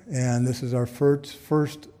here, and this is our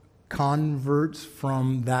first converts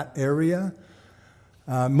from that area.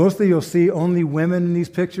 Mostly you'll see only women in these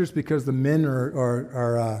pictures because the men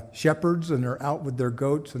are shepherds and they're out with their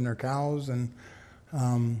goats and their cows. And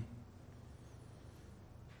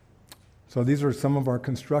so these are some of our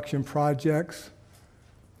construction projects.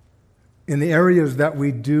 In the areas that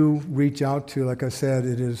we do reach out to, like I said,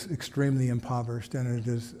 it is extremely impoverished, and it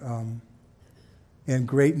is in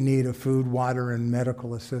great need of food, water, and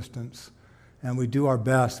medical assistance. And we do our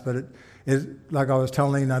best, but it is, like I was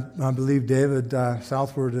telling, I believe David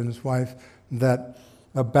Southward and his wife, that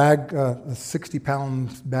a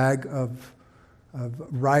 60-pound bag of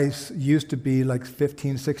rice used to be like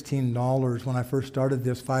 $15, $16 when I first started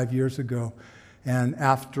this 5 years ago. And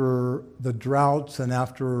after the droughts and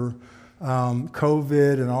after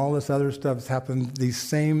COVID and all this other stuff has happened, these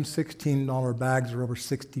same $16 bags are over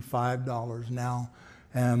 $65 now.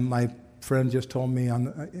 And my friend just told me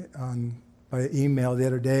by email the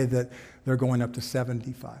other day that they're going up to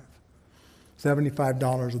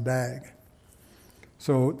 $75 a bag.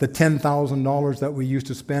 So the $10,000 that we used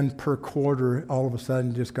to spend per quarter all of a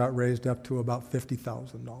sudden just got raised up to about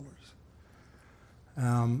 $50,000.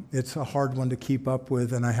 It's a hard one to keep up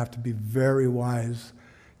with, and I have to be very wise.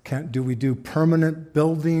 Do we do permanent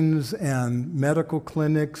buildings and medical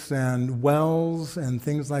clinics and wells and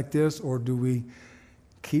things like this, or do we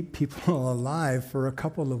keep people alive for a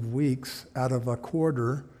couple of weeks out of a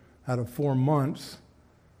quarter, out of 4 months?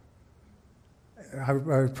 I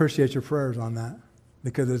appreciate your prayers on that,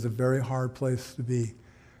 because it's a very hard place to be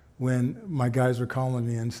when my guys are calling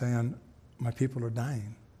me and saying, my people are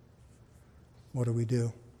dying. What do we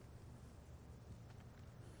do?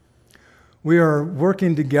 We are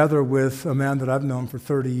working together with a man that I've known for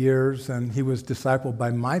 30 years, and he was discipled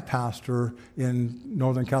by my pastor in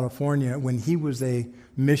Northern California when he was a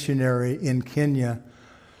missionary in Kenya.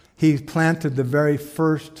 He planted the very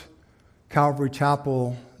first Calvary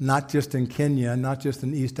Chapel, not just in Kenya, not just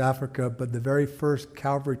in East Africa, but the very first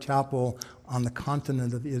Calvary Chapel on the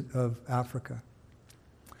continent of Africa.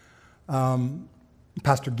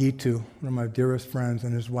 Pastor Gitu, one of my dearest friends,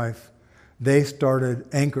 and his wife, they started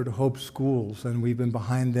Anchored Hope Schools, and we've been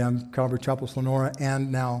behind them. Calvary Chapel Sonora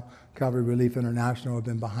and now Calvary Relief International have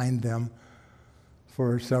been behind them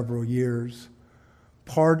for several years.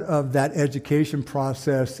 Part of that education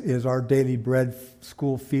process is our Daily Bread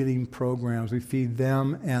school feeding programs. We feed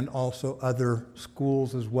them and also other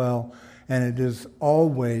schools as well. And it is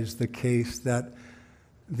always the case that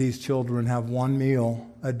these children have one meal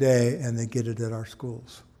a day and they get it at our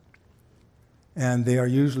schools. And they are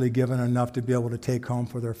usually given enough to be able to take home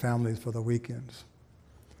for their families for the weekends.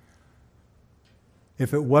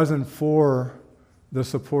 If it wasn't for the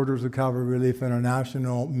supporters of Calvary Relief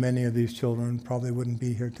International, many of these children probably wouldn't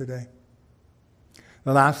be here today.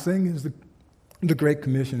 The last thing is the Great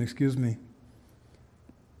Commission,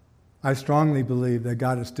 I strongly believe that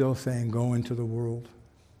God is still saying, go into the world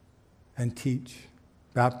and teach,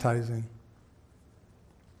 baptizing.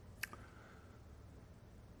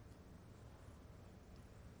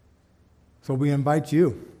 So we invite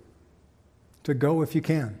you to go if you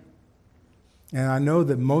can. And I know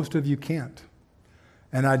that most of you can't.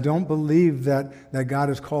 And I don't believe that God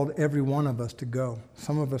has called every one of us to go.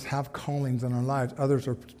 Some of us have callings in our lives. Others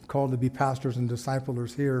are called to be pastors and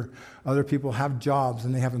disciplers here. Other people have jobs,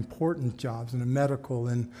 and they have important jobs in the medical,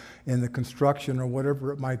 in the construction, or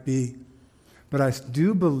whatever it might be. But I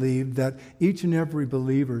do believe that each and every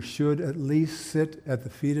believer should at least sit at the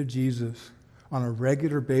feet of Jesus on a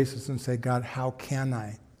regular basis and say, God, how can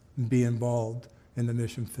I be involved in the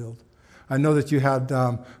mission field? I know that you had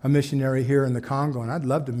a missionary here in the Congo, and I'd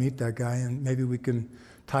love to meet that guy, and maybe we can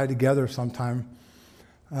tie together sometime.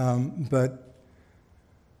 But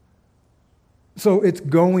so it's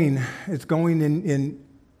going in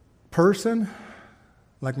person,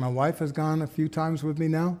 like my wife has gone a few times with me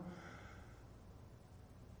now.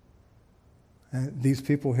 And these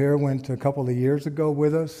people here went a couple of years ago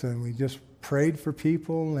with us, and we just prayed for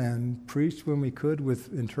people and preached when we could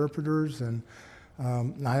with interpreters. And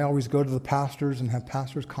I always go to the pastors and have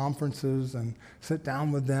pastors' conferences and sit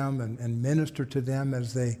down with them and minister to them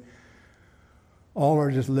as they all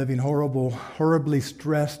are just living horribly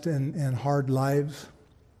stressed and hard lives.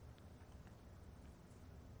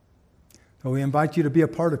 So we invite you to be a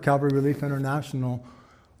part of Calvary Relief International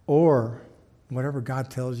or whatever God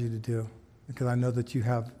tells you to do, because I know that you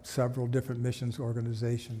have several different missions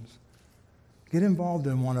organizations. Get involved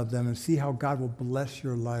in one of them and see how God will bless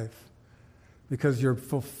your life, because you're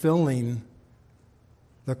fulfilling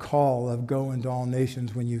the call of go into all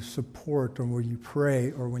nations when you support or when you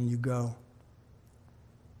pray or when you go.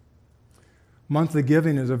 Monthly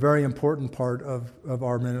giving is a very important part of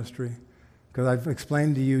our ministry, because I've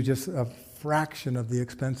explained to you just a fraction of the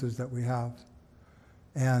expenses that we have.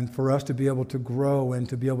 And for us to be able to grow and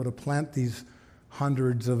to be able to plant these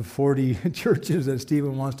hundreds of 40 churches that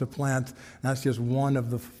Stephen wants to plant, that's just one of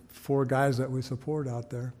the 4 guys that we support out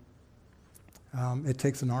there. It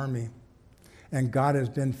takes an army. And God has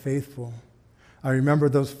been faithful. I remember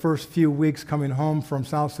those first few weeks coming home from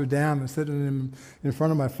South Sudan and sitting in front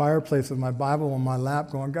of my fireplace with my Bible on my lap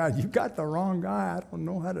going, God, you got the wrong guy. I don't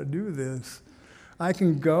know how to do this. I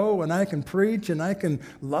can go and I can preach and I can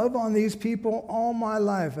love on these people all my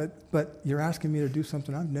life. But you're asking me to do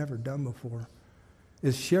something I've never done before,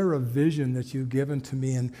 is share a vision that you've given to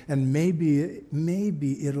me. And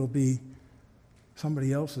maybe it'll be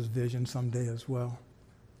somebody else's vision someday as well.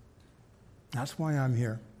 That's why I'm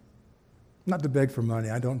here. Not to beg for money,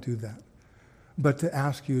 I don't do that. But to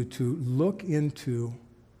ask you to look into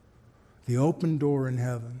the open door in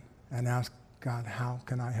heaven and ask God, how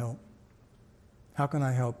can I help? How can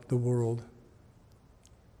I help the world?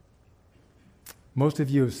 Most of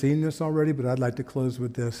you have seen this already, but I'd like to close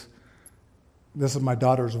with this. This is my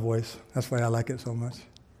daughter's voice. That's why I like it so much.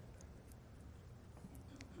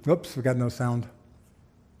 Oops, we got no sound.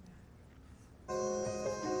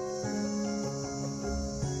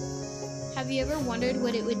 Have you ever wondered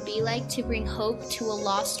what it would be like to bring hope to a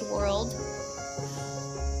lost world?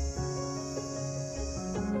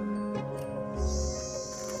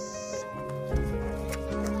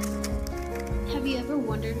 Have you ever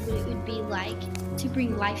wondered what it would be like to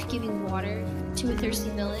bring life-giving water to a thirsty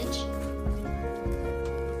village?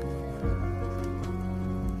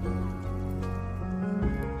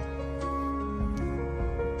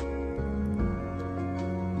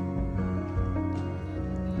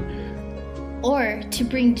 Or to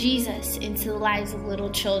bring Jesus into the lives of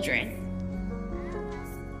little children?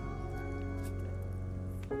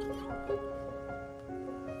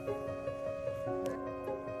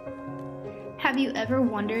 Have you ever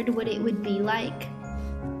wondered what it would be like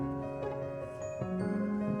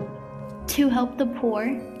to help the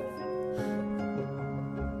poor?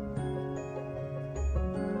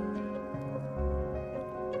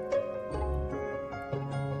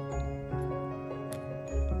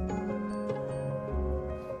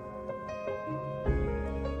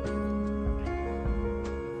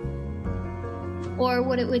 Or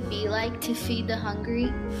what it would be like to feed the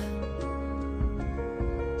hungry?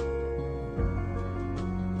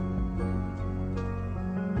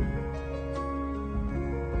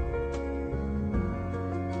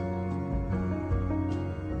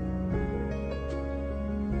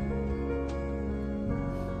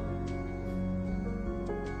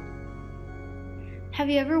 Have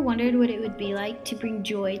you ever wondered what it would be like to bring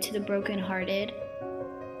joy to the brokenhearted?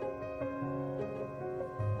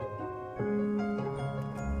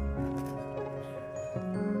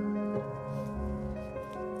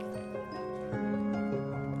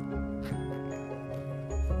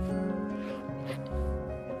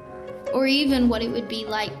 Or even what it would be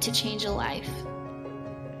like to change a life?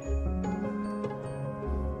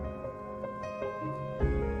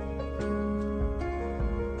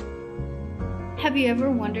 Have you ever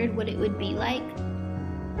wondered what it would be like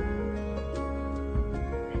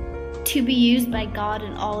to be used by God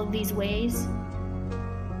in all of these ways?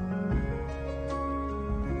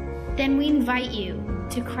 Then we invite you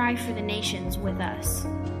to cry for the nations with us.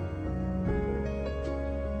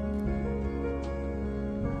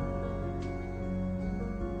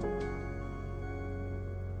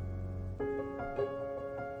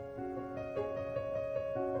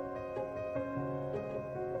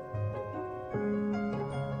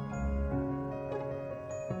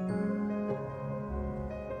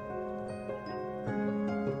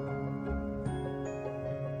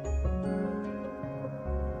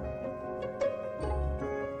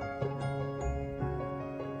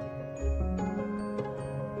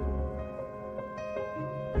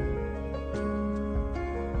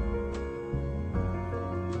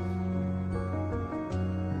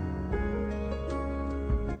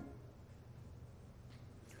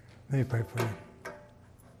 Let me pray for you.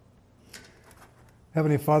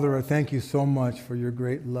 Heavenly Father, I thank you so much for your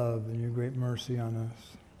great love and your great mercy on us.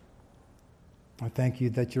 I thank you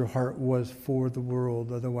that your heart was for the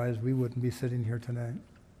world, otherwise we wouldn't be sitting here tonight.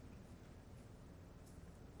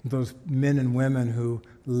 Those men and women who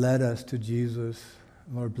led us to Jesus,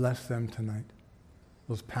 Lord, bless them tonight.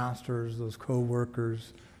 Those pastors, those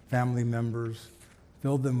co-workers, family members,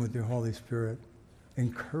 fill them with your Holy Spirit.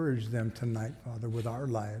 Encourage them tonight, Father, with our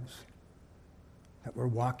lives, that we're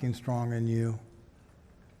walking strong in you.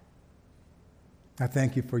 I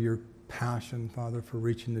thank you for your passion, Father, for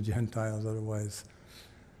reaching the Gentiles. Otherwise,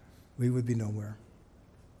 we would be nowhere.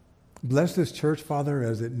 Bless this church, Father,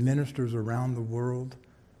 as it ministers around the world.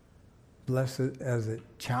 Bless it as it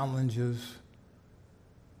challenges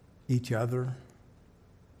each other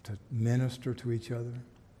to minister to each other.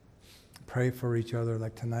 Pray for each other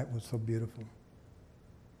like tonight was so beautiful.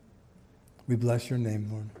 We bless your name,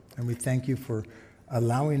 Lord, and we thank you for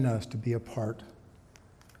allowing us to be a part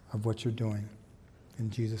of what you're doing. In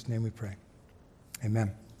Jesus' name we pray.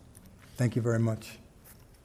 Amen. Thank you very much.